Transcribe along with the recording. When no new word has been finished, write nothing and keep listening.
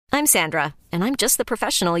I'm Sandra, and I'm just the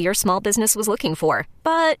professional your small business was looking for.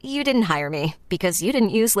 But you didn't hire me because you didn't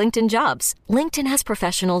use LinkedIn Jobs. LinkedIn has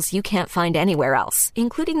professionals you can't find anywhere else,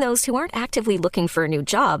 including those who aren't actively looking for a new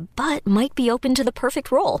job, but might be open to the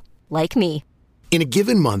perfect role, like me. In a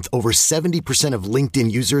given month, over 70% of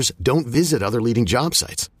LinkedIn users don't visit other leading job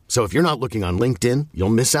sites. So if you're not looking on LinkedIn, you'll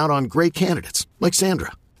miss out on great candidates like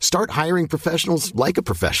Sandra. Start hiring professionals like a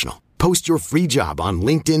professional. Post your free job on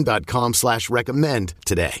linkedin.com/recommend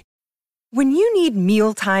today. When you need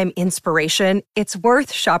mealtime inspiration, it's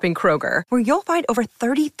worth shopping Kroger, where you'll find over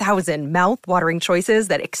 30,000 mouth-watering choices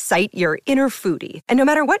that excite your inner foodie. And no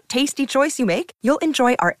matter what tasty choice you make, you'll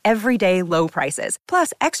enjoy our everyday low prices,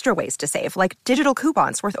 plus extra ways to save, like digital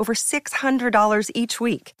coupons worth over $600 each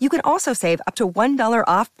week. You can also save up to $1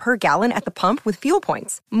 off per gallon at the pump with fuel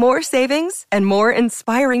points. More savings and more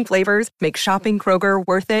inspiring flavors make shopping Kroger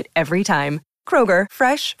worth it every time. Kroger,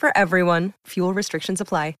 fresh for everyone. Fuel restrictions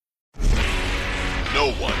apply.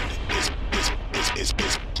 No one is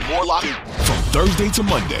more locked in. From Thursday to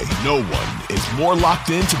Monday, no one is more locked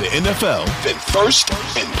into the NFL than First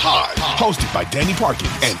and Pod. Hosted by Danny Parkins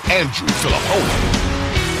and Andrew Filipponi.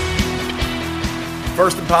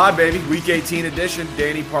 First and Pod, baby. Week 18 edition.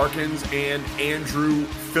 Danny Parkins and Andrew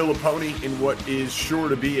Filipponi in what is sure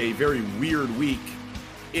to be a very weird week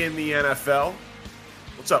in the NFL.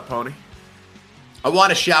 What's up, Pony? I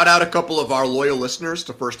want to shout out a couple of our loyal listeners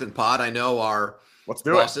to First and Pod. I know our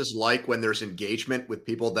bosses like when there's engagement with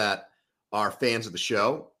people that are fans of the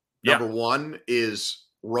show. Yeah. Number one is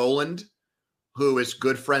Roland, who is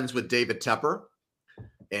good friends with David Tepper,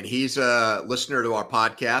 and he's a listener to our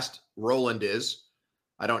podcast. Roland is.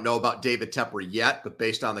 I don't know about David Tepper yet, but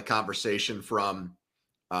based on the conversation from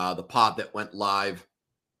the pod that went live,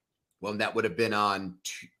 well, that would have been on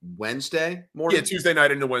Wednesday morning. Yeah, Tuesday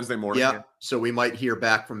night into Wednesday morning. Yeah. So we might hear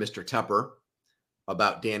back from Mr. Tepper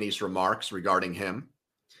about Danny's remarks regarding him.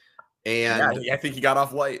 And I think he got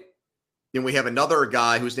off light. Then we have another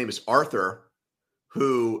guy whose name is Arthur,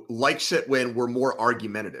 who likes it when we're more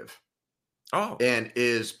argumentative. Oh. And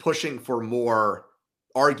is pushing for more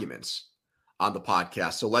arguments on the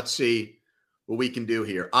podcast. So let's see what we can do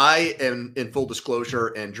here. I am, in full disclosure,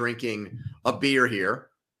 and drinking a beer here.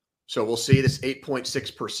 So we'll see this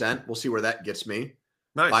 8.6%. We'll see where that gets me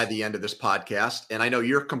by the end of this podcast. And I know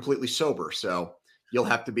you're completely sober, so you'll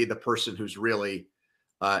have to be the person who's really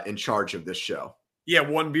in charge of this show. Yeah,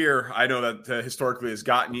 one beer I know that historically has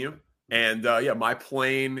gotten you. And my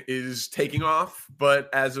plane is taking off. But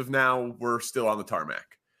as of now, we're still on the tarmac.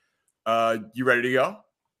 You ready to go?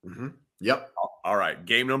 Mm-hmm. Yep. All right.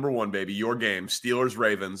 Game number one, baby. Your game.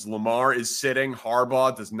 Steelers-Ravens. Lamar is sitting.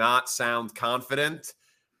 Harbaugh does not sound confident.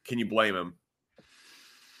 Can you blame him?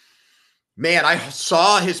 Man, I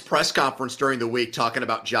saw his press conference during the week talking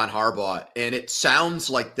about John Harbaugh, and it sounds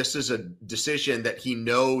like this is a decision that he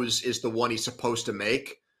knows is the one he's supposed to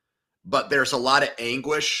make, but there's a lot of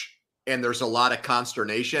anguish and there's a lot of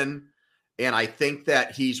consternation, and I think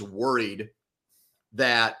that he's worried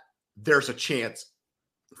that there's a chance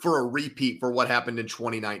for a repeat for what happened in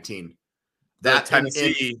 2019. That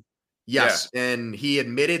Tennessee. Yes, yeah. And he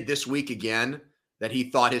admitted this week again that he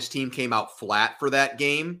thought his team came out flat for that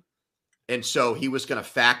game. And so he was going to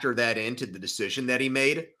factor that into the decision that he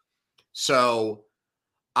made. So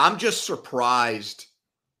I'm just surprised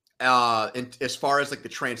as far as like the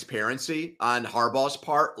transparency on Harbaugh's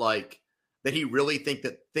part, like that he really thinks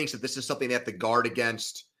that this is something they have to guard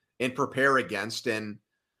against and prepare against. And,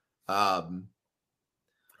 I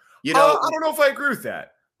don't know if I agree with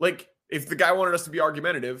that. Like if the guy wanted us to be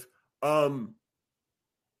argumentative,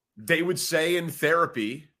 they would say in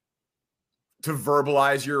therapy to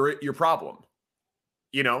verbalize your problem.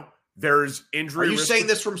 You know, there's injury. Are you saying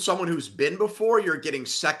this from someone who's been before? You're getting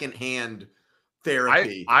secondhand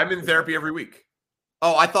therapy. I'm in therapy every week.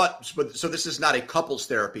 Oh, I thought so. This is not a couples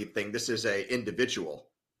therapy thing. This is a individual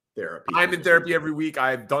therapy. I'm in therapy every week.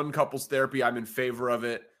 I've done couples therapy. I'm in favor of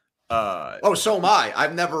it. So am I.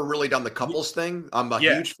 I've never really done the couples thing. I'm a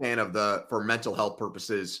huge fan of for mental health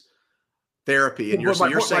purposes therapy. And you're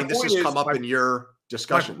saying this has come up in your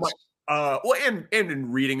discussions. And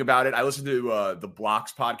in reading about it, I listened to the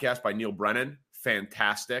Blocks podcast by Neil Brennan.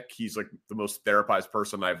 Fantastic. He's like the most therapized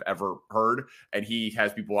person I've ever heard. And he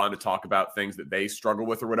has people on to talk about things that they struggle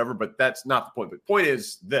with or whatever, but that's not the point. The point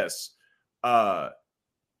is this.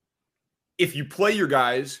 If you play your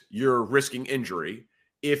guys, you're risking injury.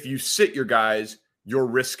 If you sit your guys, you're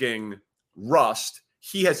risking rust.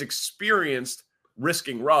 He has experienced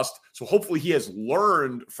risking rust. So hopefully he has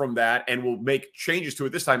learned from that and will make changes to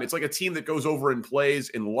it this time. It's like a team that goes over and plays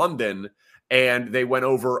in London and they went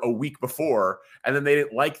over a week before and then they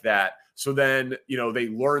didn't like that. So then, they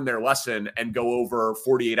learn their lesson and go over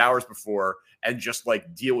 48 hours before and just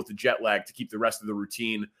like deal with the jet lag to keep the rest of the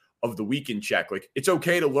routine of the week in check. Like, it's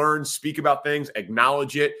okay to learn, speak about things,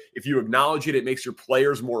 acknowledge it. If you acknowledge it, it makes your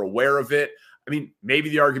players more aware of it. I mean,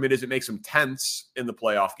 maybe the argument is it makes them tense in the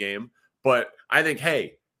playoff game, but I think,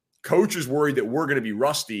 hey, coach is worried that we're going to be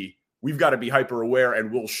rusty. We've got to be hyper aware,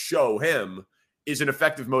 and we'll show him is an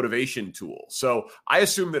effective motivation tool. So I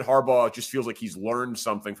assume that Harbaugh just feels like he's learned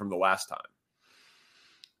something from the last time.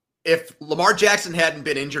 If Lamar Jackson hadn't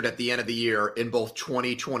been injured at the end of the year in both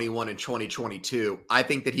 2021 and 2022, I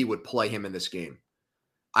think that he would play him in this game.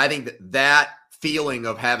 I think that feeling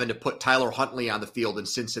of having to put Tyler Huntley on the field in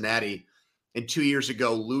Cincinnati and 2 years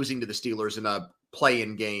ago losing to the Steelers in a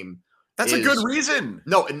play-in game. That's a good reason.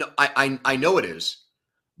 No, I know it is.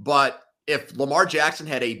 But if Lamar Jackson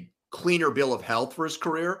had a cleaner bill of health for his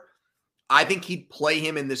career, I think he'd play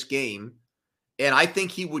him in this game. And I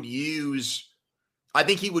think he would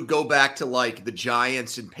go back to like the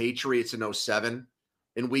Giants and Patriots in 07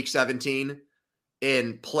 in week 17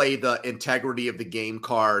 and play the integrity of the game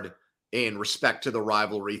card and respect to the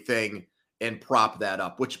rivalry thing and prop that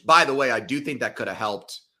up, which, by the way, I do think that could have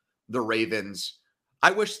helped the Ravens.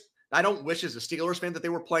 I don't wish as a Steelers fan that they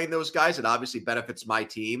were playing those guys. It obviously benefits my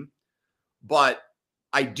team. But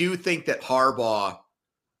I do think that Harbaugh,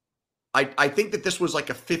 I think that this was like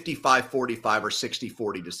a 55-45 or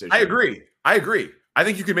 60-40 decision. I agree. I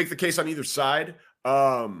think you can make the case on either side.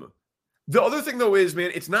 The other thing, though, is,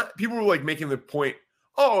 man, it's not – people were, like, making the point,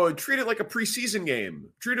 treat it like a preseason game.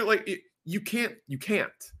 Treat it like you can't.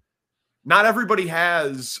 Not everybody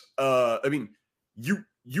has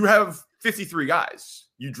you have 53 guys.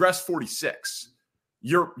 You dress 46.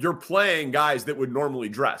 You're playing guys that would normally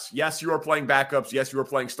dress. Yes, you are playing backups. Yes, you are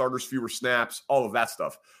playing starters, fewer snaps, all of that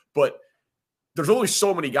stuff. But there's only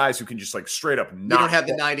so many guys who can just like straight up not. You don't have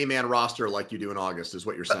the 90-man roster like you do in August, is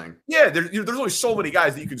what you're saying. Yeah, there's only so many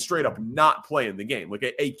guys that you can straight up not play in the game. Like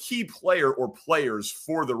a key player or players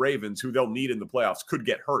for the Ravens who they'll need in the playoffs could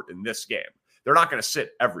get hurt in this game. They're not going to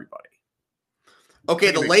sit everybody.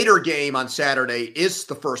 Okay, the later game on Saturday is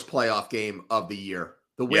the first playoff game of the year.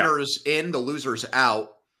 The winner's in, the loser's out.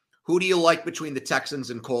 Who do you like between the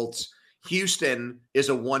Texans and Colts? Houston is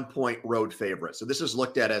a 1-point road favorite. So this is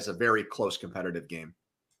looked at as a very close competitive game.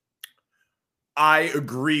 I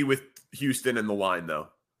agree with Houston and the line, though.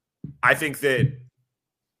 I think that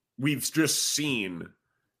we've just seen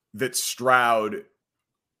that Stroud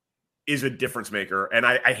is a difference maker. And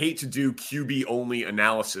I hate to do QB-only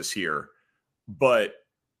analysis here, but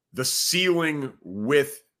the ceiling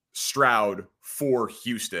with Stroud for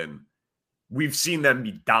Houston, we've seen them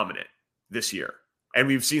be dominant this year, and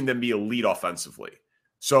we've seen them be elite offensively.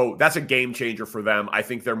 So that's a game changer for them. I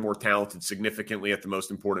think they're more talented significantly at the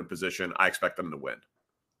most important position. I expect them to win.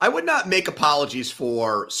 I would not make apologies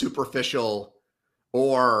for superficial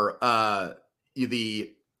or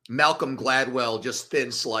the Malcolm Gladwell just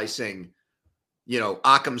thin slicing,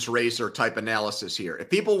 Occam's razor type analysis here. If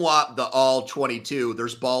people want the all 22,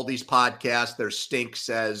 there's Baldy's podcast, there's Stink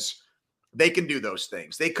Says, they can do those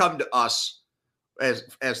things. They come to us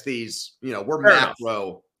as these, we're Fair macro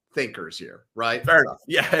enough. Thinkers here, right? Fair enough.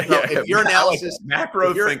 Yeah. So if your analysis,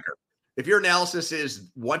 macro thinker. If your analysis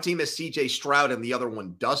is one team has CJ Stroud and the other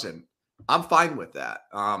one doesn't, I'm fine with that.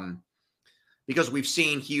 Because we've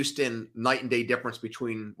seen Houston night and day difference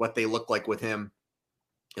between what they look like with him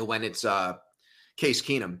and when it's Case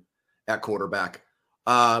Keenum at quarterback.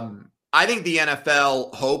 I think the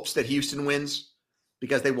NFL hopes that Houston wins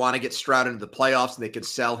because they want to get Stroud into the playoffs and they can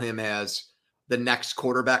sell him as the next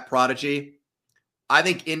quarterback prodigy. I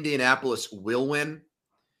think Indianapolis will win.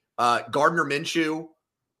 Gardner Minshew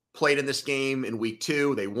played in this game in week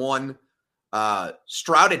 2. They won.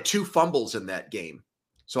 Stroud had 2 fumbles in that game.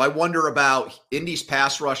 So I wonder about Indy's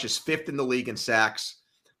pass rush is 5th in the league in sacks.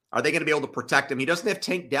 Are they going to be able to protect him? He doesn't have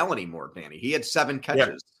Tank Dell anymore, Danny. He had 7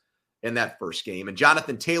 catches in that first game. And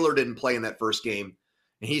Jonathan Taylor didn't play in that first game.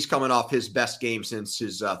 And he's coming off his best game since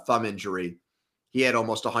his thumb injury. He had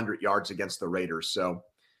almost 100 yards against the Raiders. So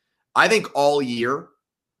I think all year,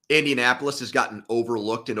 Indianapolis has gotten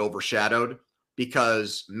overlooked and overshadowed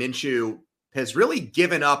because Minshew has really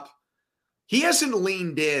given up. He hasn't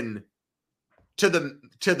leaned in to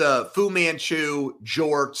the Fu Manchu,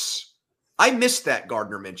 Jorts. I missed that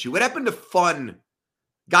Gardner Minshew. What happened to fun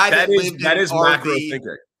guy that lived in is RV? Macro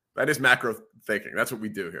thinking. That is macro thinking. That's what we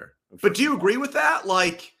do here. But do you agree with that?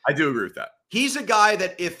 Like, I do agree with that. He's a guy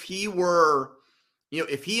that if he were,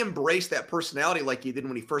 if he embraced that personality like he did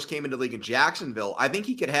when he first came into the league in Jacksonville, I think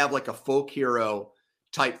he could have like a folk hero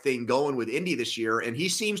type thing going with Indy this year. And he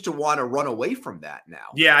seems to want to run away from that now.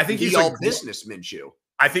 Yeah, I think he's all business Minshew.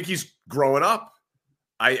 I think he's growing up.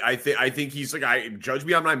 I think he's like, judge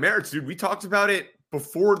me on my merits, dude. We talked about it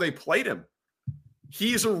before they played him.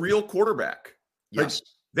 He's a real quarterback. Yes.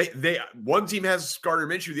 They one team has Gardner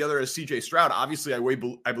Minshew, the other has CJ Stroud. Obviously,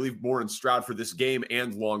 I believe more in Stroud for this game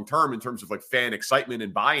and long term in terms of like fan excitement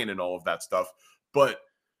and buy-in and all of that stuff. But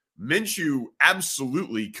Minshew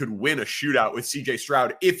absolutely could win a shootout with CJ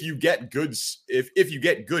Stroud if you get good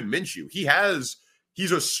Minshew.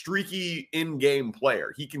 He's a streaky in-game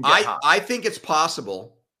player. He can get hot. I think it's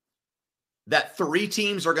possible that 3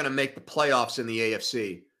 teams are going to make the playoffs in the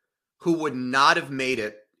AFC who would not have made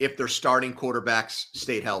it if their starting quarterbacks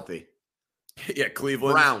stayed healthy. Yeah,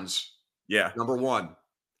 Cleveland. Browns. Yeah. Number 1.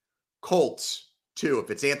 Colts, 2, if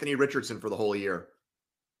it's Anthony Richardson for the whole year.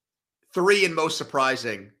 3, and most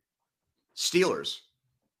surprising, Steelers.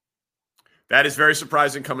 That is very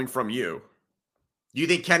surprising coming from you. Do you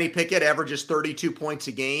think Kenny Pickett averages 32 points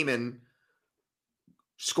a game and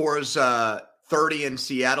scores 30 in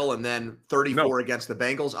Seattle and then 34 against the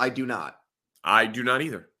Bengals? I do not. I do not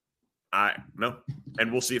either. No. And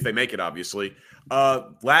we'll see if they make it, obviously.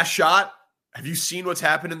 Last shot. Have you seen what's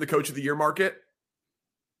happened in the Coach of the Year market?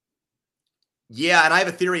 Yeah, and I have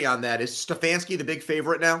a theory on that. Is Stefanski the big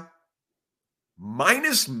favorite now?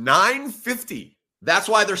 Minus 950. That's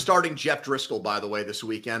why they're starting Jeff Driscoll, by the way, this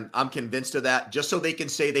weekend. I'm convinced of that, just so they can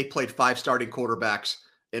say they played 5 starting quarterbacks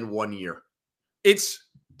in 1 year. It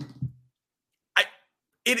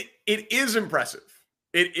is impressive.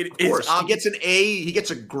 Of course, he gets an A. He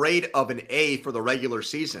gets a grade of an A for the regular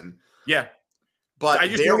season. Yeah, but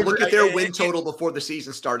look at their win total before the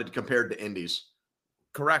season started compared to Indy's.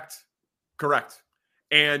 Correct.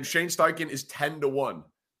 And Shane Steichen is 10-1.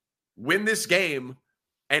 Win this game,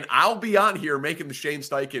 and I'll be on here making the Shane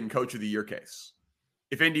Steichen Coach of the Year case.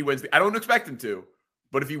 If Indy wins, I don't expect him to,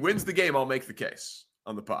 but if he wins the game, I'll make the case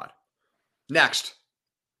on the pod. Next.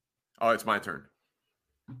 Oh, it's my turn.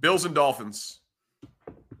 Bills and Dolphins.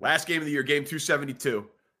 Last game of the year, game 272.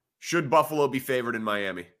 Should Buffalo be favored in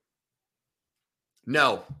Miami?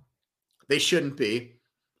 No, they shouldn't be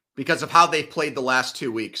because of how they've played the last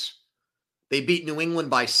 2 weeks. They beat New England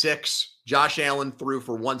by 6. Josh Allen threw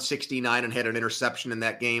for 169 and had an interception in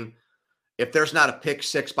that game. If there's not a pick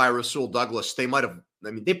 6 by Rasul Douglas, they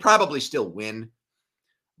probably still win,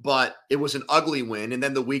 but it was an ugly win. And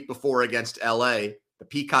then the week before against LA, the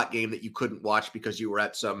Peacock game that you couldn't watch because you were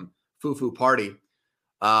at some foo-foo party.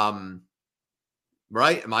 Right?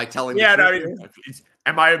 Am I telling you?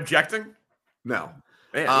 Am I objecting? No.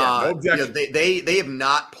 Man, no objection. They have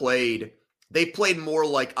not played. They played more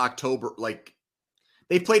like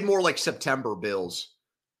they played more like September Bills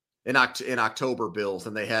in October Bills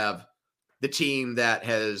than they have the team that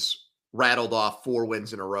has rattled off 4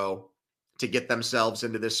 wins in a row to get themselves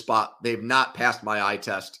into this spot. They've not passed my eye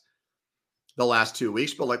test the last 2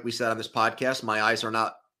 weeks, but like we said on this podcast, my eyes are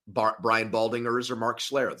not Brian Baldinger's or Mark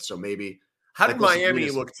Schlereth. So maybe. How did Miami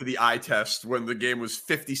look to the eye test when the game was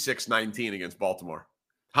 56-19 against Baltimore?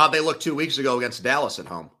 How'd they look 2 weeks ago against Dallas at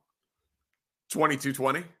home?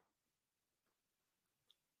 22-20.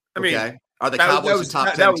 Okay. Are the Cowboys a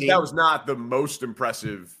top 10 team? That was not the most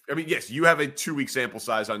impressive. I mean, yes, you have a 2-week sample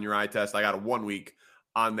size on your eye test. I got a 1 week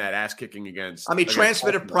on that ass kicking against.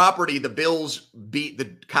 Transmitted property, the Bills beat the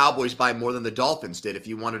Cowboys by more than the Dolphins did, if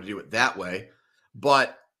you wanted to do it that way.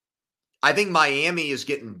 But I think Miami is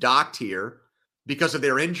getting docked here because of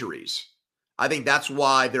their injuries. I think that's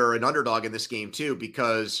why they're an underdog in this game too,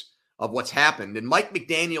 because of what's happened. And Mike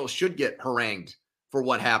McDaniel should get harangued for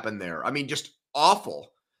what happened there. I mean, just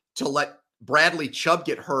awful to let Bradley Chubb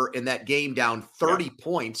get hurt in that game down 30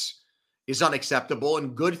 points is unacceptable.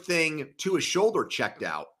 And good thing to his shoulder checked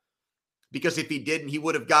out, because if he didn't, he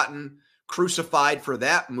would have gotten crucified for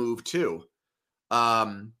that move too.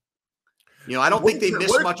 I don't think they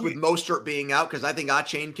missed much with Mostert being out, because I think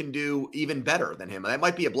Achane can do even better than him. That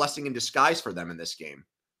might be a blessing in disguise for them in this game.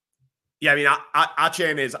 Yeah, I mean,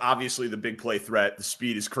 Achane is obviously the big play threat. The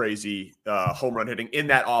speed is crazy. Home run hitting in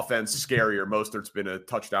that offense, scarier. Mostert's been a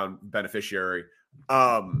touchdown beneficiary.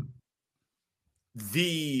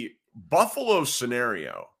 The Buffalo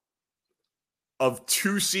scenario of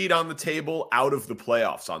 2 seed on the table, out of the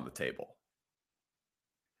playoffs on the table.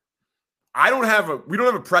 We don't have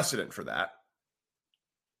a precedent for that.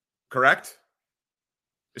 Correct?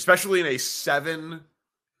 Especially in a 7-team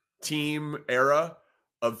era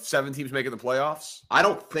of 7 teams making the playoffs. I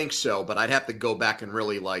don't think so, but I'd have to go back and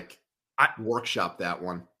really workshop that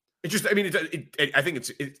one. I think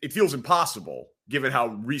it feels impossible given how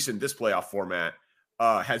recent this playoff format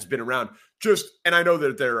has been around. And I know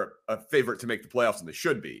that they're a favorite to make the playoffs, and they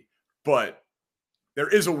should be, but there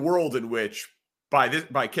is a world in which by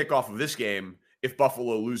kickoff of this game, if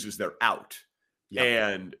Buffalo loses, they're out. Yep.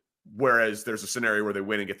 And whereas there's a scenario where they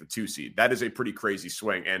win and get the 2 seed. That is a pretty crazy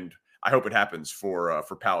swing. And I hope it happens for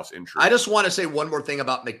Palace Intrigue. I just want to say one more thing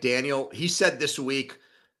about McDaniel. He said this week,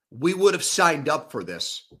 we would have signed up for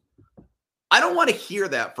this. I don't want to hear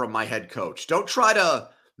that from my head coach. Don't try to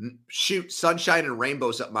shoot sunshine and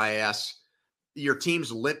rainbows up my ass. Your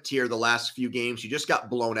team's limped here the last few games. You just got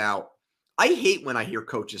blown out. I hate when I hear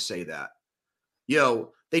coaches say that.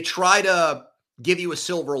 They try to give you a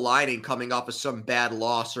silver lining coming off of some bad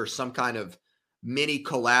loss or some kind of mini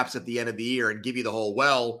collapse at the end of the year and give you the whole,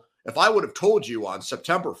 well, if I would have told you on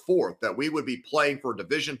September 4th that we would be playing for a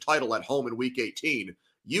division title at home in week 18,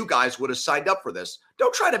 you guys would have signed up for this.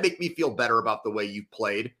 Don't try to make me feel better about the way you've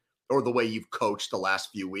played or the way you've coached the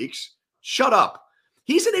last few weeks. Shut up.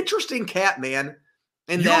 He's an interesting cat, man.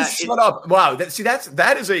 And shut up. Wow.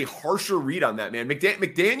 That is a harsher read on that, man.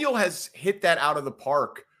 McDaniel has hit that out of the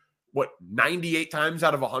park, 98 times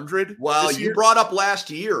out of 100? Well, you brought up last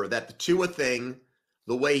year that the Tua thing,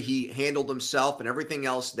 the way he handled himself and everything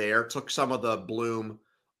else there, took some of the bloom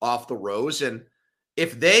off the rose. And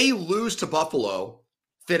if they lose to Buffalo,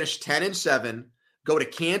 finish 10-7, go to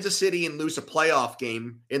Kansas City and lose a playoff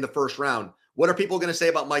game in the first round, what are people going to say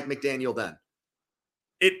about Mike McDaniel then?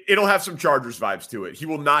 It'll have some Chargers vibes to it. He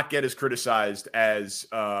will not get as criticized as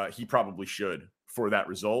he probably should for that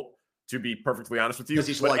result, to be perfectly honest with you. Because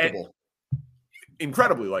he's likable.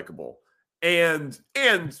 Incredibly likable. And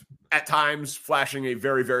at times flashing a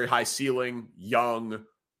very, very high ceiling, young,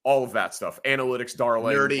 all of that stuff. Analytics,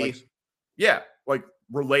 darling. Nerdy.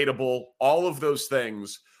 Relatable. All of those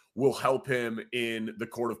things will help him in the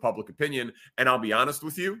court of public opinion. And I'll be honest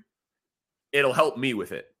with you, it'll help me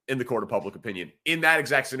with it in the court of public opinion in that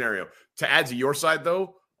exact scenario. To add to your side,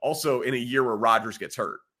 though, also in a year where Rodgers gets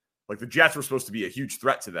hurt, the Jets were supposed to be a huge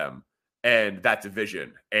threat to them and that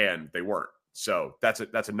division, and they weren't. So that's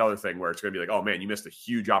another thing where it's going to be oh man, you missed a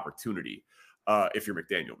huge opportunity if you're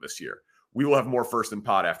McDaniel this year. We will have more First and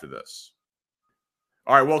Pod after this.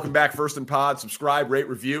 All right, welcome back, First and Pod. Subscribe, rate,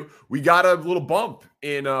 review. We got a little bump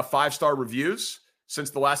in 5-star reviews since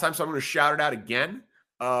the last time, so I'm going to shout it out again.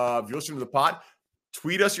 If you listen to the pod,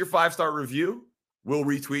 tweet us your 5-star review. We'll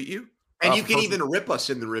retweet you. And you can even rip us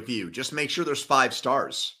in the review. Just make sure there's 5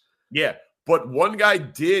 stars. Yeah, but one guy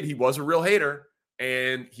did. He was a real hater,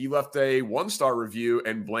 and he left a 1-star review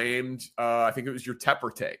and blamed, I think it was your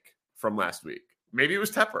Tepper take from last week. Maybe it was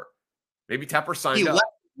Tepper. Maybe Tepper signed up. Left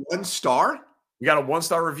 1 star? We got a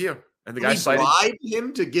 1-star review. And the guy cited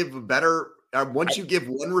him to give a better once you give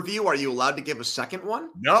one review, are you allowed to give a second one?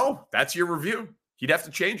 No, that's your review. He'd have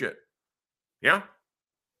to change it. Yeah.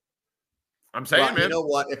 I'm saying, man. You know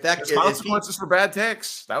what? There's consequences for bad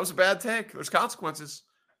takes. That was a bad take. There's consequences.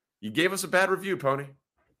 You gave us a bad review, Pony.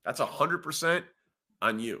 That's 100%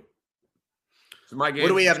 on you. So my game. What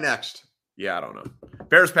do we have next? Yeah, I don't know.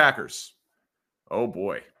 Bears Packers. Oh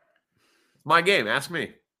boy. My game. Ask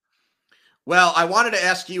me. Well, I wanted to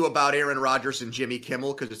ask you about Aaron Rodgers and Jimmy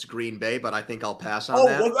Kimmel because it's Green Bay, but I think I'll pass on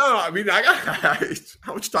that. Well, no, I mean, I got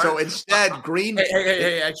how much time? So instead, Green Bay.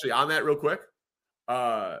 Hey, actually, on that real quick,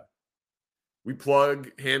 we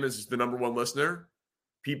plug him as the number 1 listener.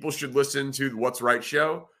 People should listen to the What's Right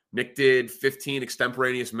show. Nick did 15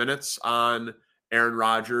 extemporaneous minutes on Aaron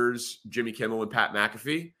Rodgers, Jimmy Kimmel, and Pat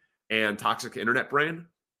McAfee, and Toxic Internet Brain.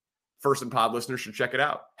 First and Pod listeners should check it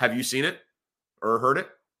out. Have you seen it or heard it?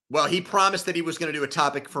 Well, he promised that he was going to do a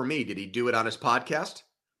topic for me. Did he do it on his podcast?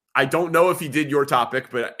 I don't know if he did your topic,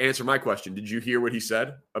 but answer my question. Did you hear what he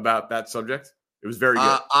said about that subject? It was very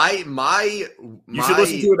good. You should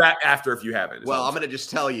listen to that after if you haven't. Well, I'm going to just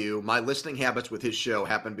tell you, my listening habits with his show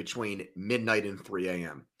happen between midnight and 3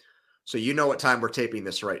 a.m. So you know what time we're taping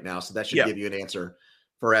this right now. So that should give you an answer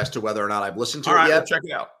as to whether or not I've listened to it yet. We'll check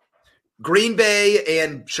it out. Green Bay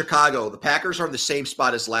and Chicago. The Packers are in the same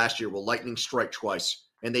spot as last year. Will lightning strike twice?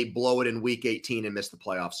 And they blow it in week 18 and miss the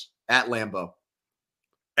playoffs at Lambeau.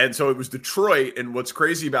 And so it was Detroit. And what's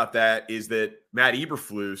crazy about that is that Matt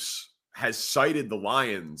Eberflus has cited the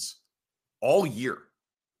Lions all year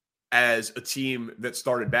as a team that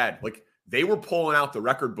started bad. They were pulling out the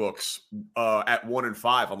record books at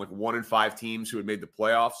 1-5 on 1-5 teams who had made the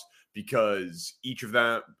playoffs because each of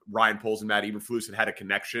them, Ryan Poles and Matt Eberflus, had a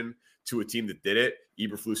connection to a team that did it.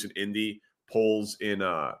 Eberflus in Indy, Poles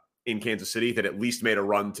in Kansas City, that at least made a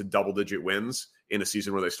run to double-digit wins in a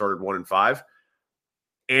season where they started 1-5.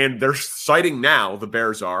 And they're citing now, the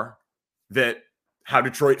Bears are, that how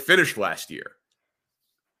Detroit finished last year.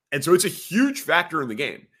 And so it's a huge factor in the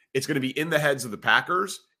game. It's going to be in the heads of the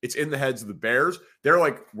Packers. It's in the heads of the Bears. They're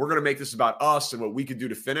we're going to make this about us and what we could do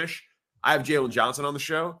to finish. I have Jalen Johnson on the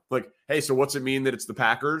show. Hey, so what's it mean that it's the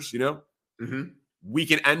Packers, we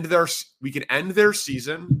can end their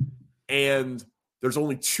season, and there's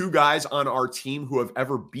only 2 guys on our team who have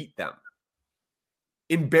ever beat them.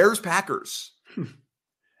 In Bears Packers.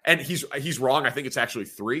 And he's wrong. I think it's actually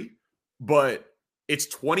 3, but it's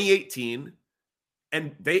 2018,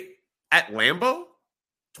 and they at Lambeau,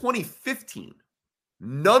 2015.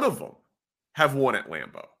 None of them have won at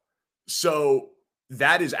Lambeau. So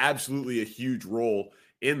that is absolutely a huge role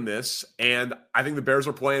in this. And I think the Bears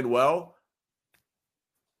are playing well.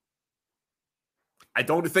 I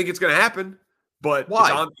don't think it's going to happen, but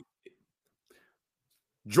why?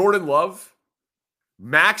 Jordan Love,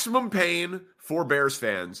 maximum pain for Bears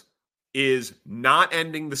fans is not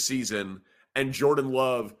ending the season and Jordan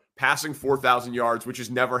Love passing 4,000 yards, which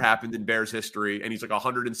has never happened in Bears history, and he's like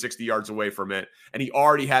 160 yards away from it, and he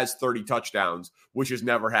already has 30 touchdowns, which has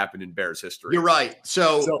never happened in Bears history. You're right.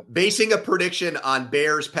 So basing a prediction on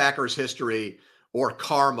Bears-Packers history or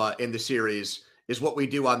karma in the series is what we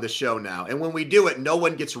do on the show now. And when we do it, no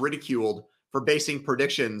one gets ridiculed for basing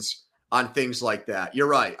predictions on things like that. You're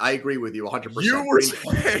right. I agree with you 100%. You were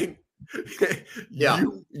saying... yeah,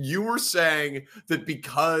 you were saying that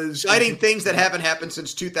because citing things that haven't happened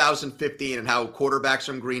since 2015 and how quarterbacks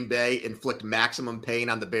from Green Bay inflict maximum pain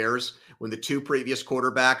on the Bears when the 2 previous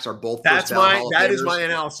quarterbacks are both that is my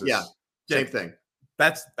analysis. Yeah, same thing.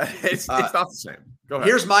 It's not the same. Go ahead.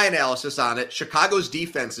 Here's my analysis on it. Chicago's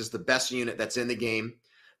defense is the best unit that's in the game.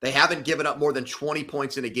 They haven't given up more than 20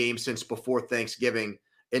 points in a game since before Thanksgiving,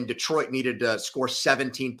 and Detroit needed to score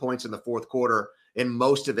 17 points in the fourth quarter, and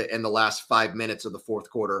most of it in the last 5 minutes of the fourth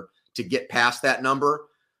quarter to get past that number.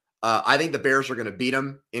 I think the Bears are going to beat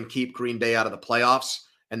them and keep Green Bay out of the playoffs.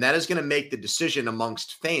 And that is going to make the decision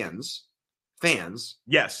amongst fans.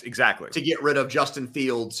 Yes, exactly. To get rid of Justin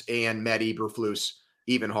Fields and Matt Eberflus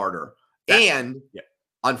even harder.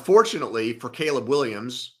 Unfortunately for Caleb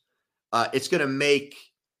Williams, it's going to make,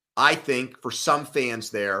 I think, for some fans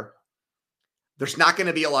there's not going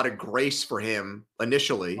to be a lot of grace for him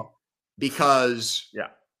initially. Because,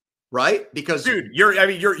 right? Because, dude,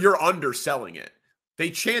 you're underselling it.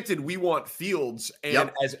 They chanted, "We want Fields,"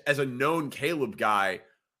 and as a known Caleb guy,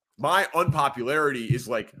 my unpopularity is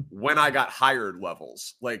like when I got hired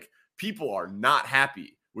levels. Like, people are not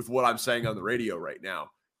happy with what I'm saying on the radio right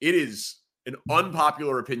now. It is an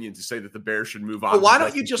unpopular opinion to say that the Bears should move on. But why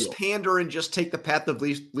don't you just pander and just take the path of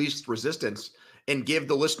least resistance and give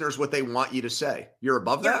the listeners what they want you to say? You're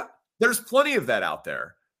above that? There's plenty of that out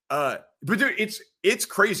there. But dude, it's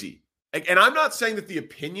crazy. And I'm not saying that the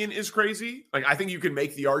opinion is crazy. Like, I think you can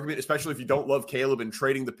make the argument, especially if you don't love Caleb and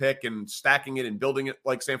trading the pick and stacking it and building it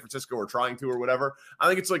like San Francisco or trying to or whatever. I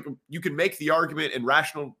think it's like you can make the argument and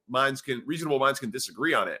reasonable minds can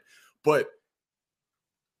disagree on it. But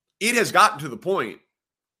it has gotten to the point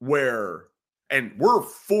where, and we're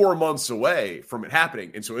 4 months away from it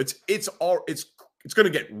happening. And so it's going to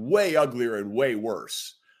get way uglier and way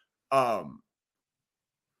worse.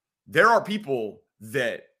 There are people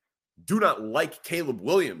that do not like Caleb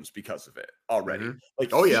Williams because of it already.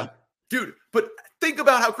 Dude, but think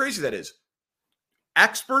about how crazy that is.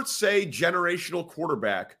 Experts say generational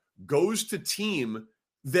quarterback goes to team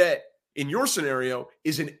that, in your scenario,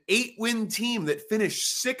 is an 8-win team that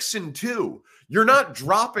finished 6-2. You're not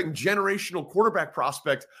dropping generational quarterback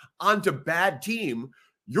prospect onto bad team.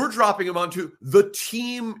 You're dropping him onto the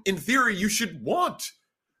team, in theory, you should want.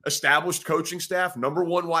 Established coaching staff, number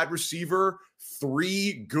 1 wide receiver,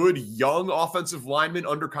 3 good young offensive linemen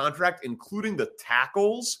under contract, including the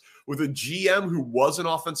tackles, with a GM who was an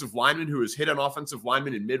offensive lineman who has hit an offensive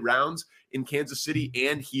lineman in mid-rounds in Kansas City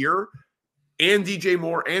and here, and DJ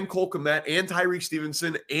Moore and Cole Kmet and Tyreek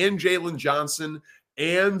Stevenson and Jalen Johnson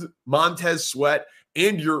and Montez Sweat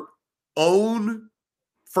and your own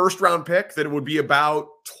first-round pick that it would be about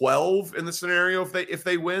 12 in the scenario if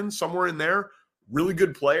they win, somewhere in there. Really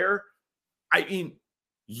good player. I mean,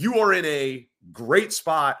 you are in a great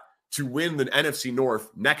spot to win the NFC North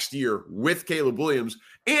next year with Caleb Williams.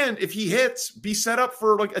 And if he hits, be set up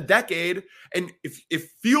for like a decade. And if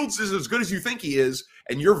Fields is as good as you think he is,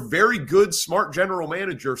 and your very good, smart general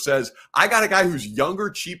manager says, I got a guy who's younger,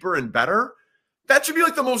 cheaper, and better, that should be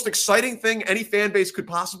like the most exciting thing any fan base could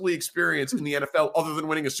possibly experience in the NFL other than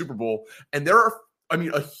winning a Super Bowl. And there are,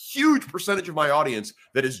 a huge percentage of my audience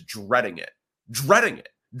that is dreading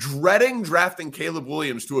drafting Caleb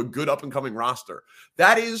Williams to a good up-and-coming roster.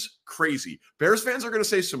 That is crazy. Bears fans are going to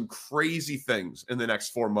say some crazy things in the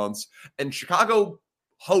next 4 months, and Chicago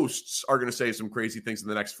hosts are going to say some crazy things in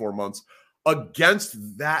the next 4 months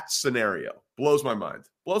against that scenario. Blows my mind.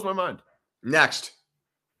 Next.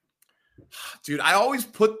 Dude, I always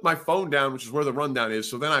put my phone down, which is where the rundown is.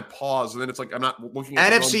 So then I pause, and then it's like I'm not looking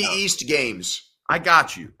at NFC East games. I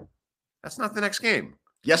got you. That's not the next game.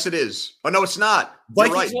 Yes, it is. Oh, no, it's not.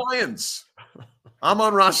 Vikings Lions.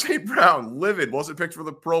 Amon-Ra St. Brown, livid, wasn't picked for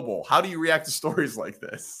the Pro Bowl. How do you react to stories like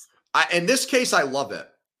this? In this case, I love it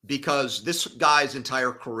because this guy's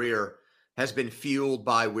entire career has been fueled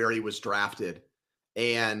by where he was drafted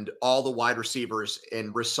and all the wide receivers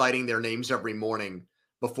and reciting their names every morning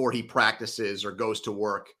before he practices or goes to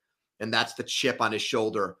work. And that's the chip on his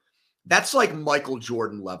shoulder. That's like Michael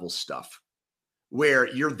Jordan level stuff where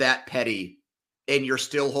you're that petty and you're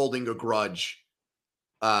still holding a grudge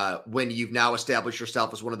when you've now established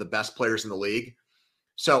yourself as one of the best players in the league.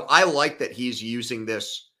 So I like that he's using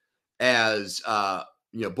this as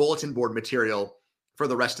bulletin board material for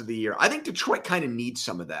the rest of the year. I think Detroit kind of needs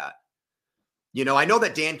some of that. I know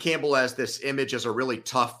that Dan Campbell has this image as a really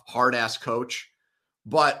tough, hard-ass coach,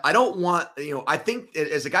 but I don't want, I think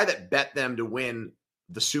as a guy that bet them to win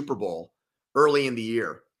the Super Bowl early in the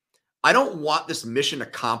year, I don't want this mission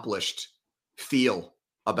accomplished feel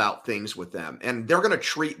about things with them. And they're going to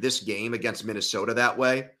treat this game against Minnesota that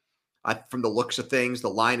way. From the looks of things, the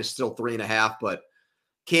line is still 3.5, but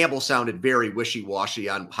Campbell sounded very wishy-washy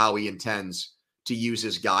on how he intends to use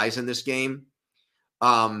his guys in this game.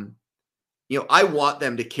 I want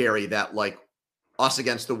them to carry that, like, us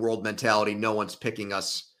against the world mentality. No one's picking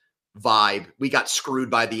us vibe. We got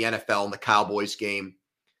screwed by the NFL in the Cowboys game.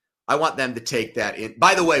 I want them to take that in.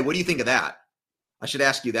 By the way, what do you think of that? I should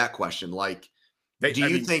ask you that question. Like, do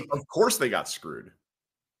you think? Of course they got screwed.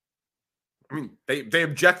 I mean, they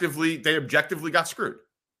objectively got screwed.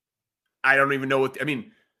 I don't even know what,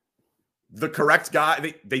 the correct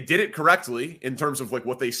guy, they did it correctly in terms of like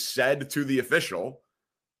what they said to the official,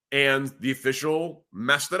 and the official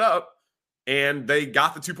messed it up, and they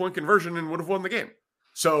got the 2-point conversion and would have won the game.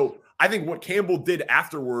 So I think what Campbell did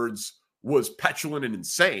afterwards was petulant and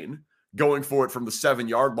insane, going for it from the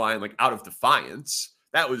 7-yard line, like out of defiance.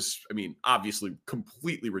 That was, obviously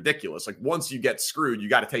completely ridiculous. Like once you get screwed, you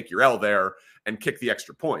got to take your L there and kick the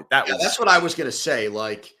extra point. That's what I was going to say.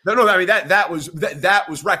 Like, no, that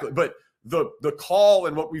was reckless. But the call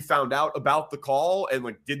and what we found out about the call and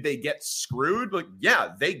like, did they get screwed? Like, yeah,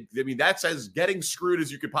 that's as getting screwed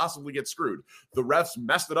as you could possibly get screwed. The refs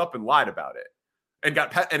messed it up and lied about it and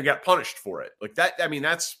got punished for it. Like that.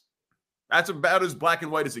 That's about as black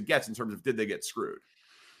and white as it gets in terms of did they get screwed.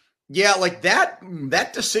 Yeah, like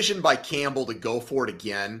that decision by Campbell to go for it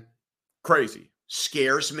again, crazy,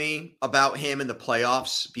 scares me about him in the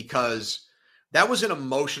playoffs because that was an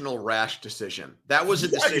emotional, rash decision. That was a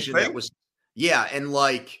decision that was, and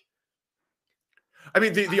like,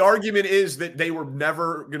 the argument is that they were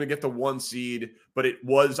never going to get the 1 seed, but it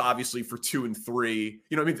was obviously for 2 and 3.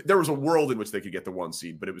 There was a world in which they could get the 1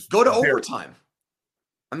 seed, but it was go to overtime.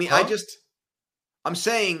 I'm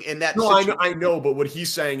saying in that. No, I know, but what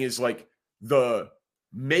he's saying is like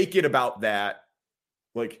make it about that.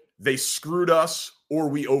 Like they screwed us or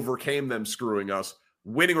we overcame them screwing us.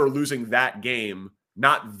 Winning or losing that game,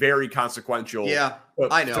 not very consequential. Yeah,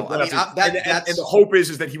 I know. And the hope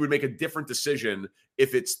is that he would make a different decision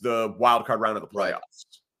if it's the wild card round of the playoffs.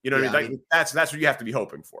 Right. That's what you have to be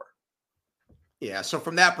hoping for. Yeah. So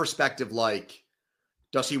from that perspective, like,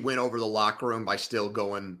 does he win over the locker room by still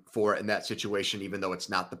going for it in that situation, even though it's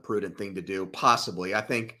not the prudent thing to do? Possibly. I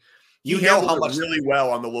think he handled it really well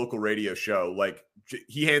on the local radio show. Like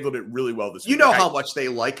he handled it really well this week. How much they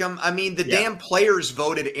like him. Damn players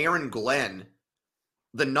voted Aaron Glenn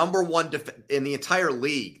the number one in the entire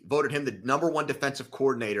league, voted him the number 1 defensive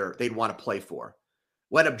coordinator they'd want to play for.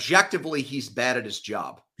 When objectively he's bad at his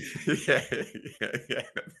job. Yeah.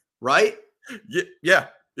 Right? Yeah.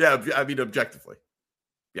 Objectively.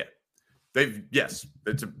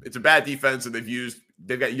 It's a bad defense, and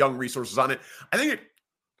they've got young resources on it. I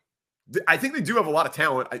think they do have a lot of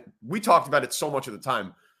talent. We talked about it so much at the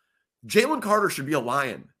time. Jalen Carter should be a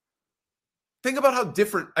Lion. Think about how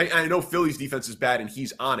different. I know Philly's defense is bad, and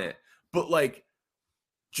he's on it, but like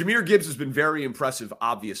Jahmyr Gibbs has been very impressive,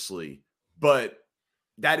 obviously. But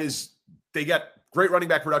they got great running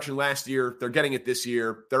back production last year. They're getting it this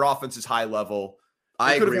year. Their offense is high level.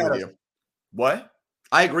 I agree with you. What?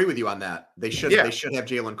 I agree with you on that. They should have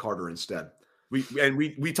Jalen Carter instead.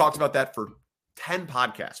 We talked about that for 10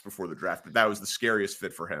 podcasts before the draft, but that was the scariest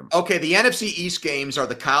fit for him. Okay, the NFC East games are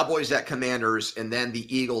the Cowboys at Commanders and then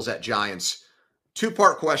the Eagles at Giants.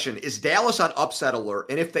 2-part question. Is Dallas on upset alert?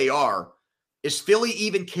 And if they are, is Philly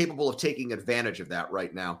even capable of taking advantage of that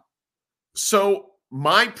right now? So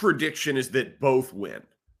my prediction is that both win,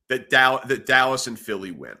 that Dallas and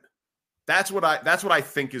Philly win. That's what I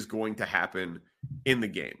think is going to happen in the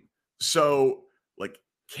game. So, like,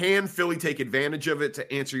 can Philly take advantage of it?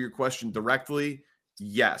 To answer your question directly,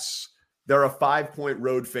 yes. They're a 5-point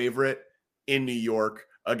road favorite in New York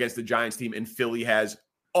against the Giants team, and Philly has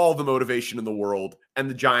all the motivation in the world, and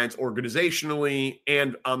the Giants organizationally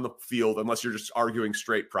and on the field, unless you're just arguing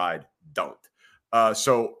straight pride, don't.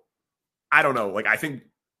 So I don't know. Like, I think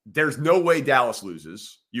there's no way Dallas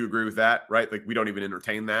loses. You agree with that, right? Like, we don't even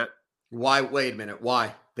entertain that. Why? Wait a minute.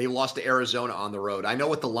 Why? They lost to Arizona on the road. I know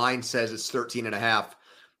what the line says. It's 13.5.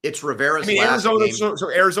 It's Rivera's last Arizona, game. So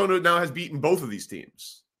Arizona now has beaten both of these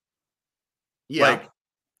teams. Yeah.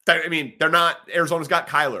 They're not – Arizona's got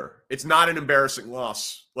Kyler. It's not an embarrassing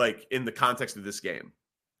loss, like, in the context of this game.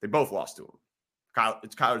 They both lost to him.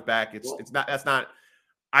 Kyler's back.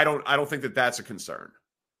 I don't think that that's a concern.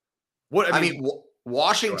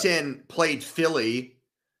 Washington played Philly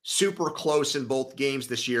super close in both games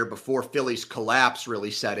this year before Philly's collapse really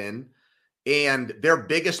set in. And their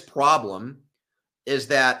biggest problem is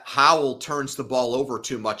that Howell turns the ball over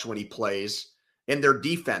too much when he plays, and their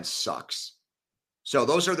defense sucks. So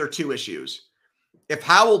those are their two issues. If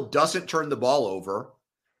Howell doesn't turn the ball over,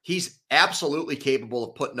 he's absolutely capable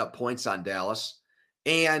of putting up points on Dallas.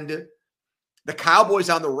 And the Cowboys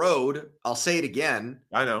on the road, I'll say it again.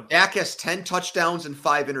 I know. Dak has 10 touchdowns and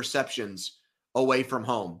 5 interceptions away from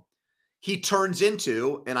home. He turns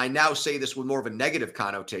into, and I now say this with more of a negative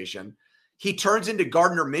connotation, he turns into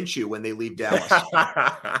Gardner Minshew when they leave Dallas.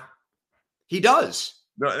 He does.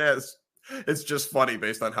 No, it's just funny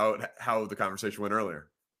based on how the conversation went earlier.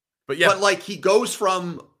 But yeah. But like, he goes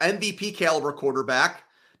from MVP caliber quarterback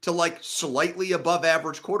to like slightly above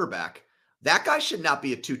average quarterback. That guy should not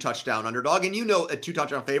be a 2-touchdown underdog. And a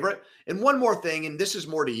 2-touchdown favorite. And one more thing, and this is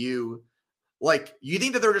more to you. Like, you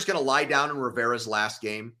think that they're just going to lie down in Rivera's last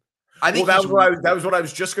game? I think that was what I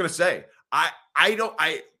was just going to say.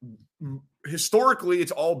 Historically,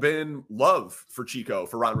 it's all been love for Chico,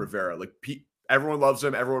 for Ron Rivera. Like, everyone loves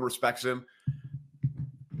him. Everyone respects him.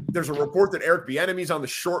 There's a report that Eric Bieniemy's on the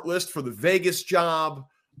short list for the Vegas job.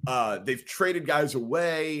 They've traded guys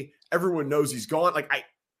away. Everyone knows he's gone. Like,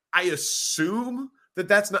 I assume that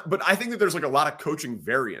that's not, but I think that there's like a lot of coaching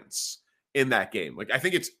variance in that game. Like, I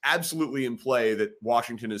think it's absolutely in play that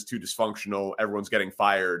Washington is too dysfunctional. Everyone's getting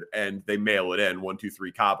fired and they mail it in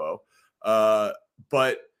 1-2-3 Cabo.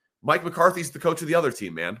 But Mike McCarthy's the coach of the other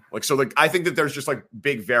team, man. Like, so like, I think that there's just like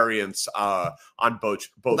big variance on both.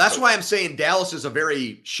 Well, that's why I'm saying Dallas is a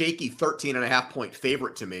very shaky 13.5-point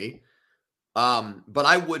favorite to me. But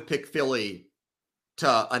I would pick Philly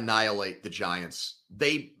to annihilate the Giants.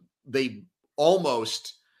 They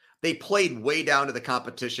played way down to the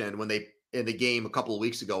competition in the game a couple of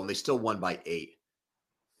weeks ago, and they still won by 8.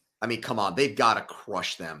 I mean, come on, they've got to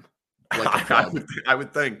crush them. Like I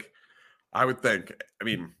would think. I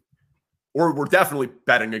mean, or we're definitely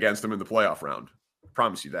betting against them in the playoff round. I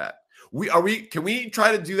promise you that. Can we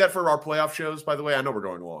try to do that for our playoff shows? By the way, I know we're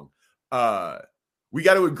going long. We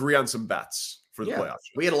got to agree on some bets for the playoff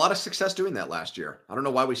shows. We had a lot of success doing that last year. I don't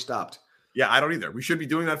know why we stopped. Yeah, I don't either. We should be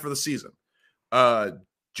doing that for the season.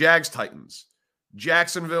 Jags, Titans.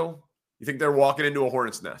 Jacksonville, you think they're walking into a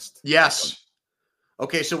hornet's nest? Yes.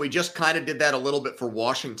 Okay, so we just kind of did that a little bit for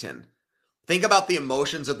Washington. Think about the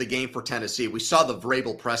emotions of the game for Tennessee. We saw the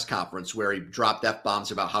Vrabel press conference where he dropped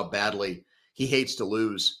F-bombs about how badly he hates to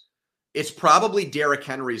lose. It's probably Derrick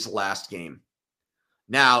Henry's last game.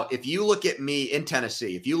 Now, if you look at me in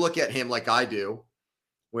Tennessee, if you look at him like I do,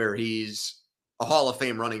 where he's a Hall of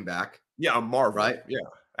Fame running back. Yeah, a marvel. Right? Yeah,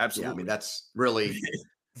 absolutely. Yeah, I mean, that's really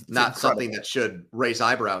not something that should raise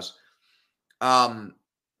eyebrows.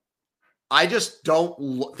 I just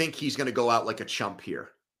don't think he's going to go out like a chump here.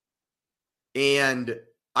 And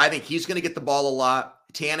I think he's going to get the ball a lot.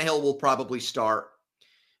 Tannehill will probably start.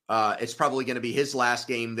 It's probably going to be his last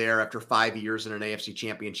game there after 5 years in an AFC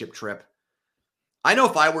Championship trip. I know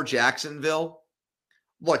if I were Jacksonville,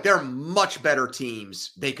 look, there are much better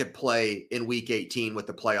teams they could play in Week 18 with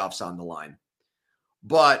the playoffs on the line.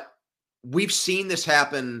 But we've seen this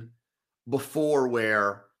happen before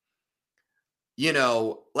where, you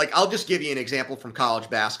know, like I'll just give you an example from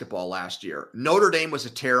college basketball last year. Notre Dame was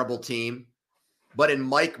a terrible team, but in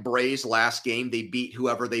Mike Bray's last game, they beat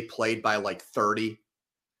whoever they played by like 30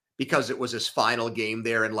 because it was his final game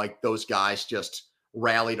there and like those guys just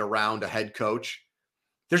rallied around a head coach.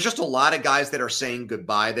 There's just a lot of guys that are saying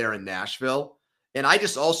goodbye there in Nashville. And I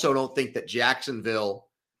just also don't think that Jacksonville,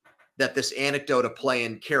 that this anecdote of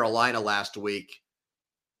playing Carolina last week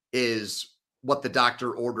is what the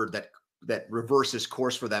doctor ordered that reverses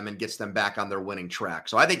course for them and gets them back on their winning track.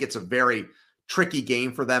 So I think it's a very tricky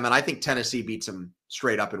game for them. And I think Tennessee beats them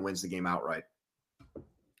straight up and wins the game outright.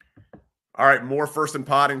 All right, more First and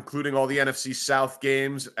Pod, including all the NFC South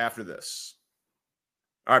games after this.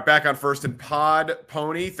 All right, back on First and Pod.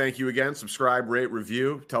 Pony, thank you again. Subscribe, rate,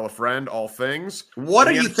 review, tell a friend, all things. What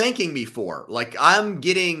are you thanking me for? Like,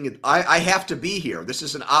 I have to be here. This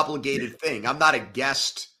is an obligated thing. I'm not a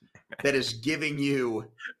guest that is giving you.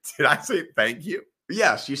 Did I say thank you?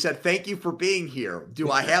 Yes, you said thank you for being here.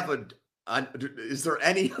 Do I have is there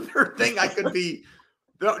any other thing I could be?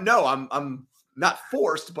 No, I'm not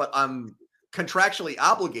forced, but I'm contractually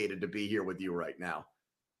obligated to be here with you right now.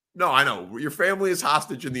 No, I know. Your family is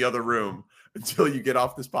hostage in the other room until you get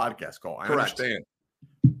off this podcast call. I understand.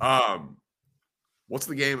 What's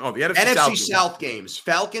the game? Oh, the NFC South games.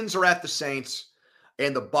 Falcons are at the Saints,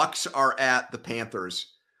 and the Bucks are at the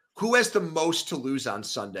Panthers. Who has the most to lose on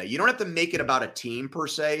Sunday? You don't have to make it about a team per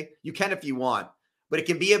se. You can if you want, but it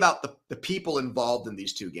can be about the people involved in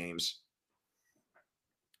these two games.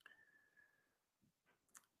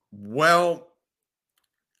 Well,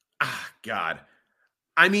 God.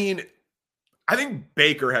 I mean, I think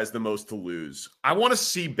Baker has the most to lose. I want to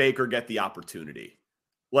see Baker get the opportunity.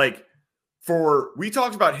 Like, we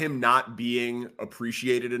talked about him not being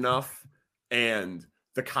appreciated enough and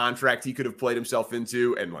the contract he could have played himself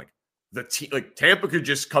into. And like Tampa could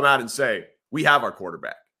just come out and say, we have our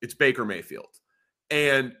quarterback. It's Baker Mayfield.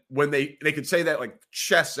 And when they could say that like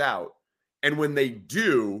chest out. And when they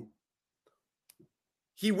do,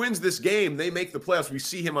 he wins this game. They make the playoffs. We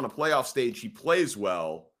see him on a playoff stage. He plays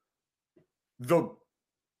well. The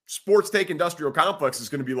sports take industrial complex is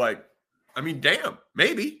going to be like, I mean, damn,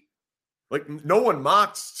 maybe. Like, no one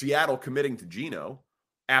mocked Seattle committing to Geno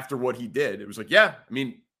after what he did. It was like, yeah, I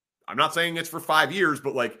mean, I'm not saying it's for 5 years,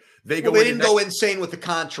 but like they didn't go insane with the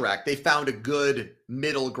contract. They found a good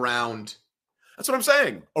middle ground. That's what I'm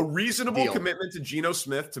saying. A reasonable commitment to Geno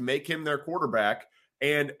Smith to make him their quarterback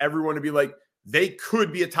and everyone to be like, they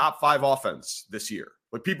could be a top 5 offense this year.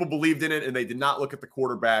 Like, people believed in it and they did not look at the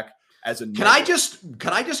quarterback as a Can I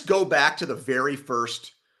just go back to the very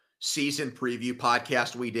first season preview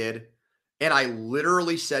podcast we did? And I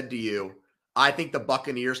literally said to you, I think the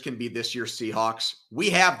Buccaneers can be this year's Seahawks.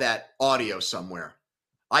 We have that audio somewhere.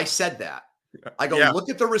 I said that. I go, look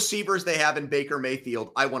at the receivers they have in Baker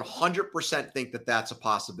Mayfield. I 100% think that that's a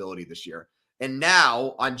possibility this year. And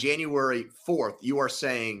now on January 4th, you are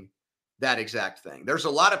saying that exact thing. There's a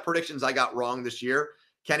lot of predictions I got wrong this year.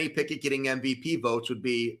 Kenny Pickett getting MVP votes would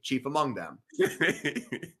be chief among them.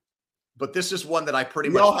 But this is one that I pretty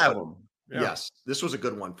much have them. Yeah. Yes, this was a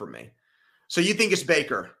good one for me. So you think it's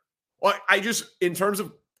Baker? Well, in terms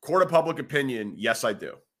of court of public opinion, yes, I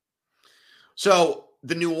do. So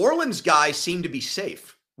the New Orleans guys seem to be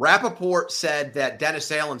safe. Rappaport said that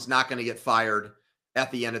Dennis Allen's not going to get fired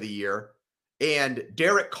at the end of the year. And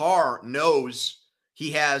Derek Carr knows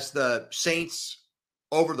he has the Saints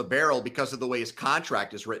over the barrel because of the way his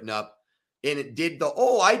contract is written up. And it did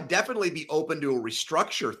I'd definitely be open to a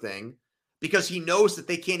restructure thing because he knows that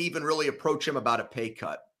they can't even really approach him about a pay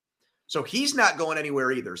cut. So he's not going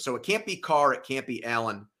anywhere either. So it can't be Carr. It can't be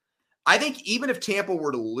Allen. I think even if Tampa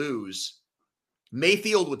were to lose,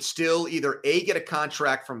 Mayfield would still either get a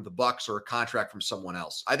contract from the Bucks or a contract from someone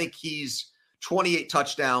else. I think he's 28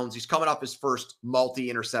 touchdowns. He's coming off his first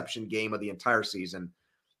multi-interception game of the entire season.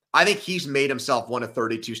 I think he's made himself one of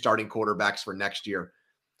 32 starting quarterbacks for next year.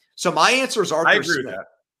 So my answer is Arthur Smith. I agree with that.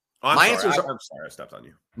 I'm sorry, I stepped on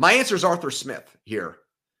you. My answer is Arthur Smith here.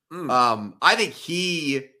 I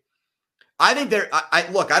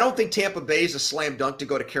don't think Tampa Bay is a slam dunk to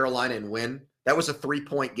go to Carolina and win. That was a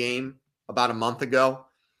 3-point game about a month ago.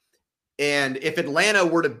 And if Atlanta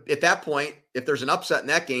were to, at that point, if there's an upset in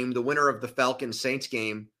that game, the winner of the Falcons-Saints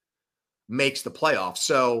game makes the playoffs.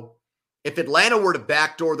 So if Atlanta were to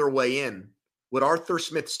backdoor their way in, would Arthur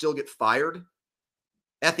Smith still get fired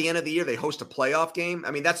at the end of the year? They host a playoff game.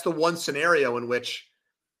 I mean, that's the one scenario in which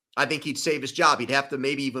I think he'd save his job. He'd have to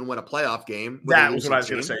maybe even win a playoff game. That was what I was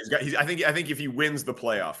going to say. I think if he wins the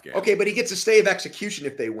playoff game. Okay, but he gets a stay of execution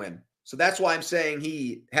if they win. So that's why I'm saying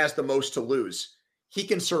he has the most to lose. He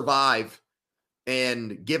can survive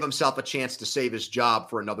and give himself a chance to save his job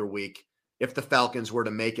for another week if the Falcons were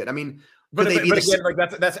to make it. I mean, but again, like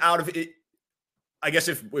that's out of it. I guess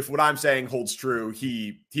if what I'm saying holds true,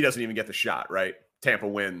 he doesn't even get the shot, right? Tampa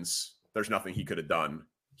wins. There's nothing he could have done.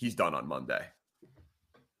 He's done on Monday.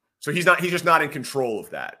 So he's just not in control of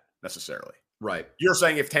that necessarily. Right. You're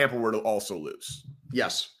saying if Tampa were to also lose.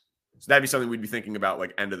 Yes. So that'd be something we'd be thinking about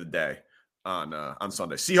like end of the day on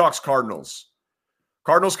Sunday. Seahawks, Cardinals.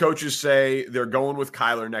 Cardinals coaches say they're going with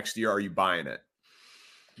Kyler next year. Are you buying it?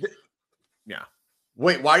 Yeah.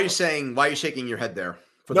 Wait, why are you shaking your head there?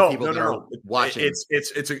 For the people that are watching.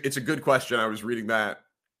 It's a good question. I was reading that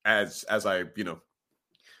as I,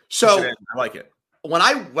 so I like it. When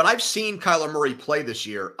I've seen Kyler Murray play this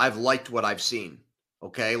year, I've liked what I've seen.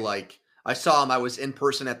 Okay. Like I saw him, I was in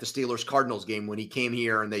person at the Steelers-Cardinals game when he came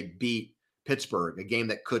here and they beat Pittsburgh, a game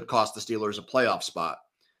that could cost the Steelers a playoff spot.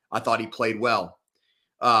 I thought he played well.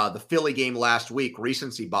 The Philly game last week,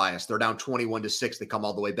 recency bias. They're down 21-6. They come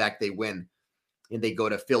all the way back. They win. And they go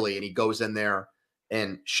to Philly, and he goes in there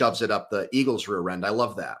and shoves it up the Eagles' rear end. I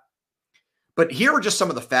love that. But here are just some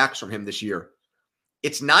of the facts from him this year.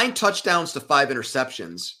 It's 9 touchdowns to 5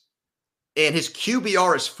 interceptions, and his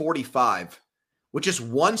QBR is 45, which is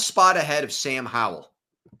 1 spot ahead of Sam Howell.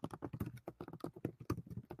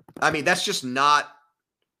 I mean, that's just not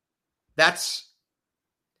 –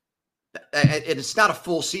 it's not a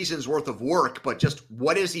full season's worth of work, but just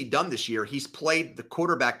what has he done this year? He's played the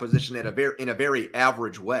quarterback position in a very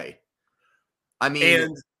average way. I mean,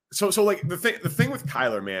 and so like the thing with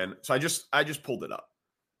Kyler, man. So I just pulled it up.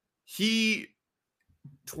 He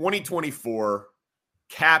 2024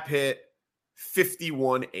 cap hit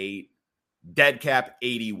 51.8, dead cap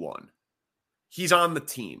 81. He's on the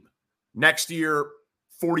team. Next year,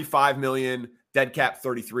 45 million, dead cap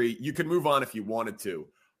 33. You could move on if you wanted to.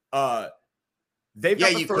 You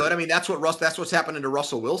could. I mean, that's what's happening to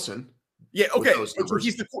Russell Wilson. Yeah. Okay.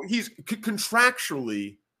 He's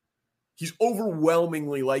contractually, he's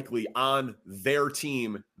overwhelmingly likely on their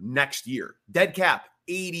team next year. Dead cap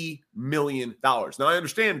 $80 million. Now I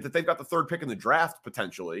understand that they've got the 3rd pick in the draft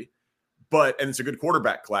potentially, and it's a good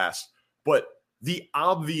quarterback class, but the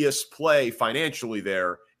obvious play financially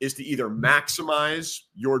there is to either maximize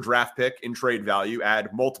your draft pick in trade value, add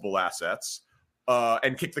multiple assets,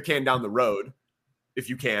 and kick the can down the road if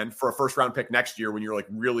you can for a 1st-round pick next year when you're like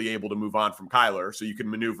really able to move on from Kyler so you can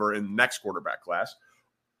maneuver in the next quarterback class,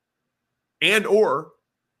 and or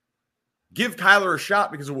give Kyler a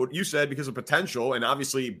shot because of what you said, because of potential, and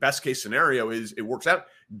obviously best case scenario is it works out.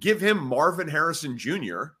 Give him Marvin Harrison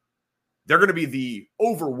Jr. They're going to be the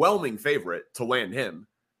overwhelming favorite to land him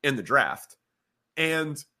in the draft,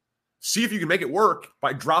 and see if you can make it work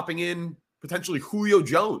by dropping in potentially Julio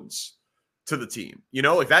Jones to the team.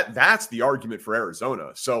 Like that's the argument for Arizona.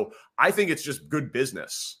 So I think it's just good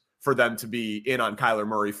business for them to be in on Kyler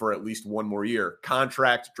Murray for at least 1 more year.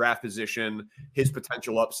 Contract, draft position, his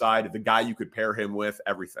potential upside, the guy you could pair him with,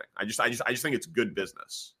 everything. I just think it's good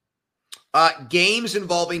business. Games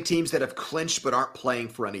involving teams that have clinched but aren't playing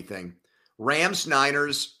for anything. Rams,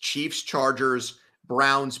 Niners, Chiefs, Chargers,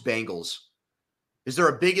 Browns, Bengals. Is there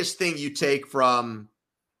a biggest thing you take from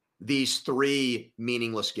these 3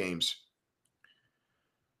 meaningless games?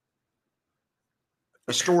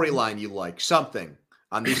 A storyline you like, something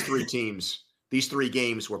on these 3 teams, these 3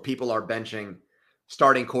 games where people are benching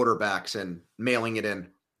starting quarterbacks and mailing it in.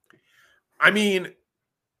 I mean,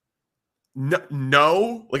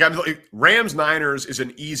 no. Like I'm like Rams Niners is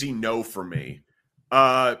an easy no for me.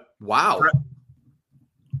 Wow.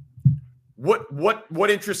 What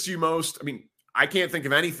interests you most? I mean, I can't think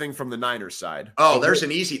of anything from the Niners side. Oh, there's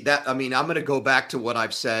an easy I'm going to go back to what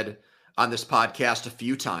I've said on this podcast a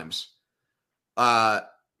few times.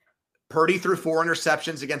 Purdy threw 4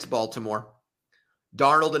 interceptions against Baltimore.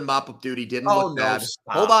 Darnold in mop-up duty didn't look bad.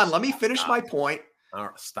 Hold on, let me finish my point.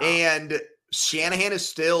 Stop. And Shanahan is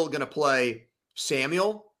still going to play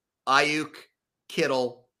Samuel, Ayuk,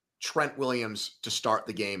 Kittle, Trent Williams to start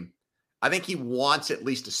the game. I think he wants at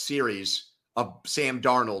least a series of Sam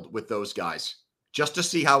Darnold with those guys just to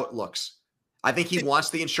see how it looks. I think he wants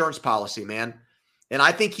the insurance policy, man. And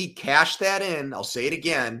I think he cashed that in. I'll say it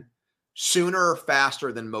again. Sooner or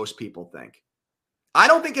faster than most people think. I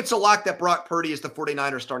don't think it's a lock that Brock Purdy is the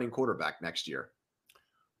 49ers starting quarterback next year.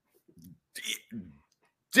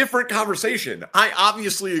 Different conversation. I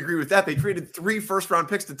obviously agree with that. They traded 3 first-round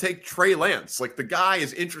picks to take Trey Lance. Like, the guy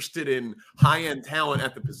is interested in high-end talent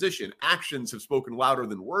at the position. Actions have spoken louder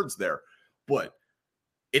than words there. But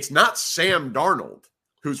it's not Sam Darnold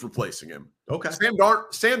who's replacing him. Okay. Sam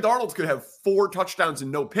Darnold could have 4 touchdowns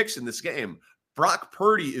and no picks in this game. Brock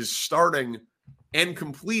Purdy is starting and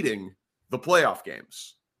completing the playoff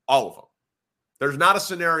games, all of them. There's not a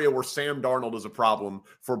scenario where Sam Darnold is a problem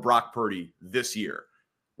for Brock Purdy this year.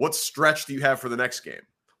 What stretch do you have for the next game?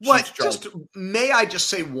 May I just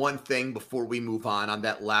say one thing before we move on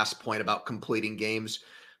that last point about completing games?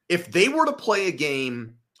 If they were to play a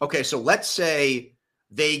game, okay, so let's say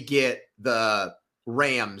they get the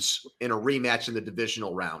Rams in a rematch in the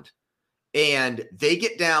divisional round, and they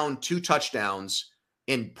get down 2 touchdowns,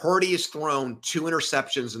 and Purdy has thrown 2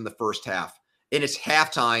 interceptions in the first half, and it's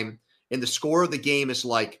halftime, and the score of the game is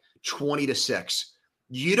like 20-6.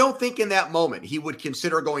 You don't think in that moment he would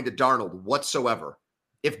consider going to Darnold whatsoever?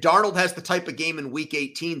 if Darnold has the type of game in week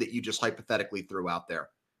 18 that you just hypothetically threw out there,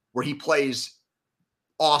 where he plays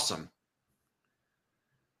awesome.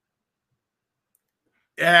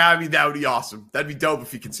 Yeah, I mean, that would be awesome. That'd be dope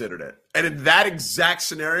if he considered it. And in that exact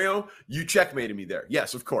scenario, you checkmated me there.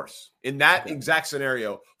 Yes, of course. In that exact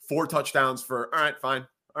scenario, 4 touchdowns for, all right, fine.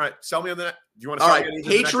 All right, sell me on that. Do you want to sell me on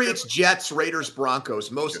Patriots, Jets, Raiders,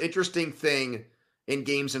 Broncos. Most interesting thing in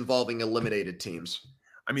games involving eliminated teams.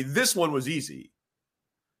 I mean, this one was easy.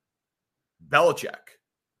 Belichick,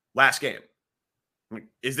 last game.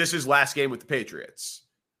 Is this his last game with the Patriots?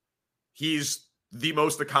 He's the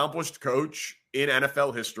most accomplished coach in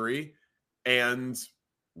NFL history and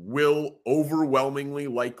will overwhelmingly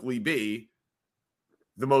likely be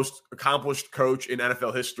the most accomplished coach in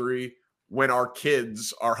NFL history when our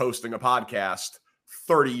kids are hosting a podcast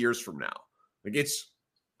 30 years from now. Like, it's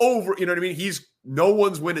over, you know what I mean? No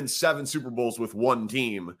one's winning 7 Super Bowls with one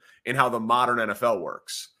team in how the modern NFL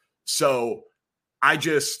works. So I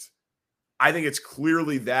think it's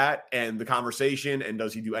clearly that, and the conversation, and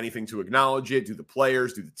does he do anything to acknowledge it? Do the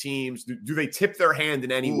players, do the teams, do they tip their hand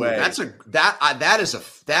in any way? That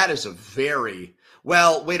is a very,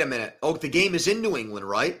 well, wait a minute. Oh, the game is in New England,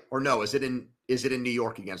 right? Or no, is it in New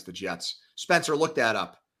York against the Jets? Spencer, look that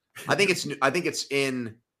up. I think it's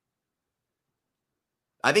in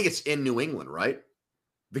New England, right?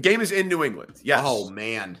 The game is in New England. Yes. Oh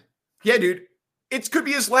man. Yeah, dude. It could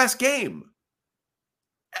be his last game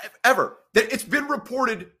ever. It's been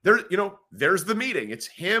reported there, there's the meeting. It's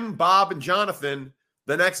him, Bob, and Jonathan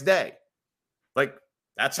the next day. Like,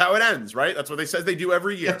 that's how it ends, right? That's what they said they do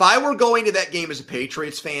every year. If I were going to that game as a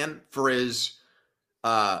Patriots fan, for as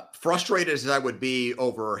frustrated as I would be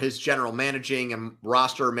over his general managing and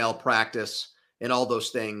roster malpractice and all those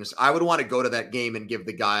things, I would want to go to that game and give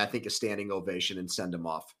the guy, I think, a standing ovation and send him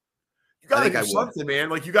off. You got to do something, man.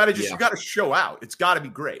 Like, you got to show out. It's got to be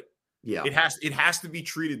great. Yeah. It has to be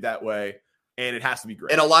treated that way, and it has to be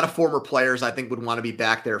great. And a lot of former players, I think, would want to be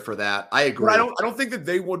back there for that. I agree. But I don't think that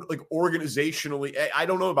they would, like, organizationally. I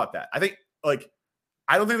don't know about that. I think, like,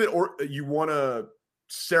 I don't think that you want to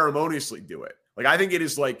ceremoniously do it. Like, I think it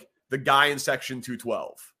is like the guy in section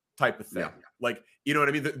 212 type of thing. Yeah. Like, you know what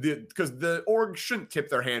I mean? Because the org shouldn't tip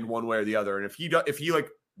their hand one way or the other. And if he like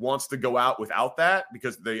wants to go out without that,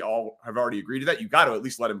 because they all have already agreed to that, you got to at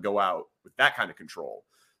least let him go out with that kind of control.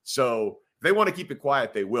 So if they want to keep it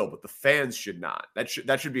quiet, they will, but the fans should not. That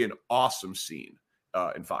should be an awesome scene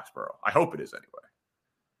in Foxborough. I hope it is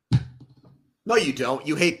anyway. No, you don't.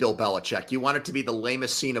 You hate Bill Belichick. You want it to be the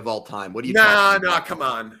lamest scene of all time. What do you? Nah, come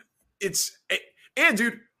on. And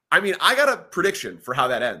dude, I mean, I got a prediction for how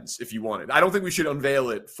that ends if you wanted. I don't think we should unveil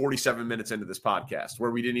it 47 minutes into this podcast where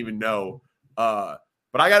we didn't even know. But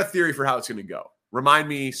I got a theory for how it's going to go. Remind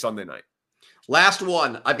me Sunday night. Last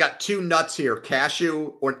one. I've got 2 nuts here,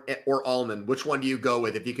 cashew or almond. Which one do you go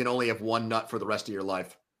with if you can only have one nut for the rest of your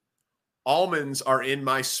life? Almonds are in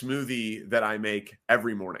my smoothie that I make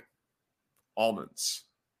every morning. Almonds.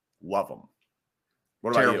 Love them.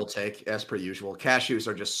 What about Terrible take, as per usual. Cashews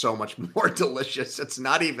are just so much more delicious. It's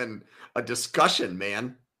not even a discussion,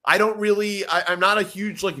 man. I'm not a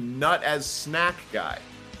huge like nut as snack guy.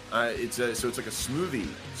 It's like a smoothie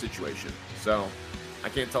situation. So I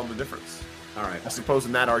can't tell them the difference. All right. I suppose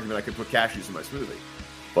in that argument I could put cashews in my smoothie,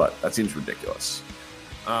 but that seems ridiculous.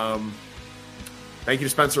 Thank you to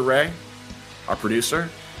Spencer Ray, our producer.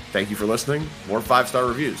 Thank you for listening. More 5-star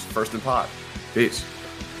reviews. First and Pod. Peace.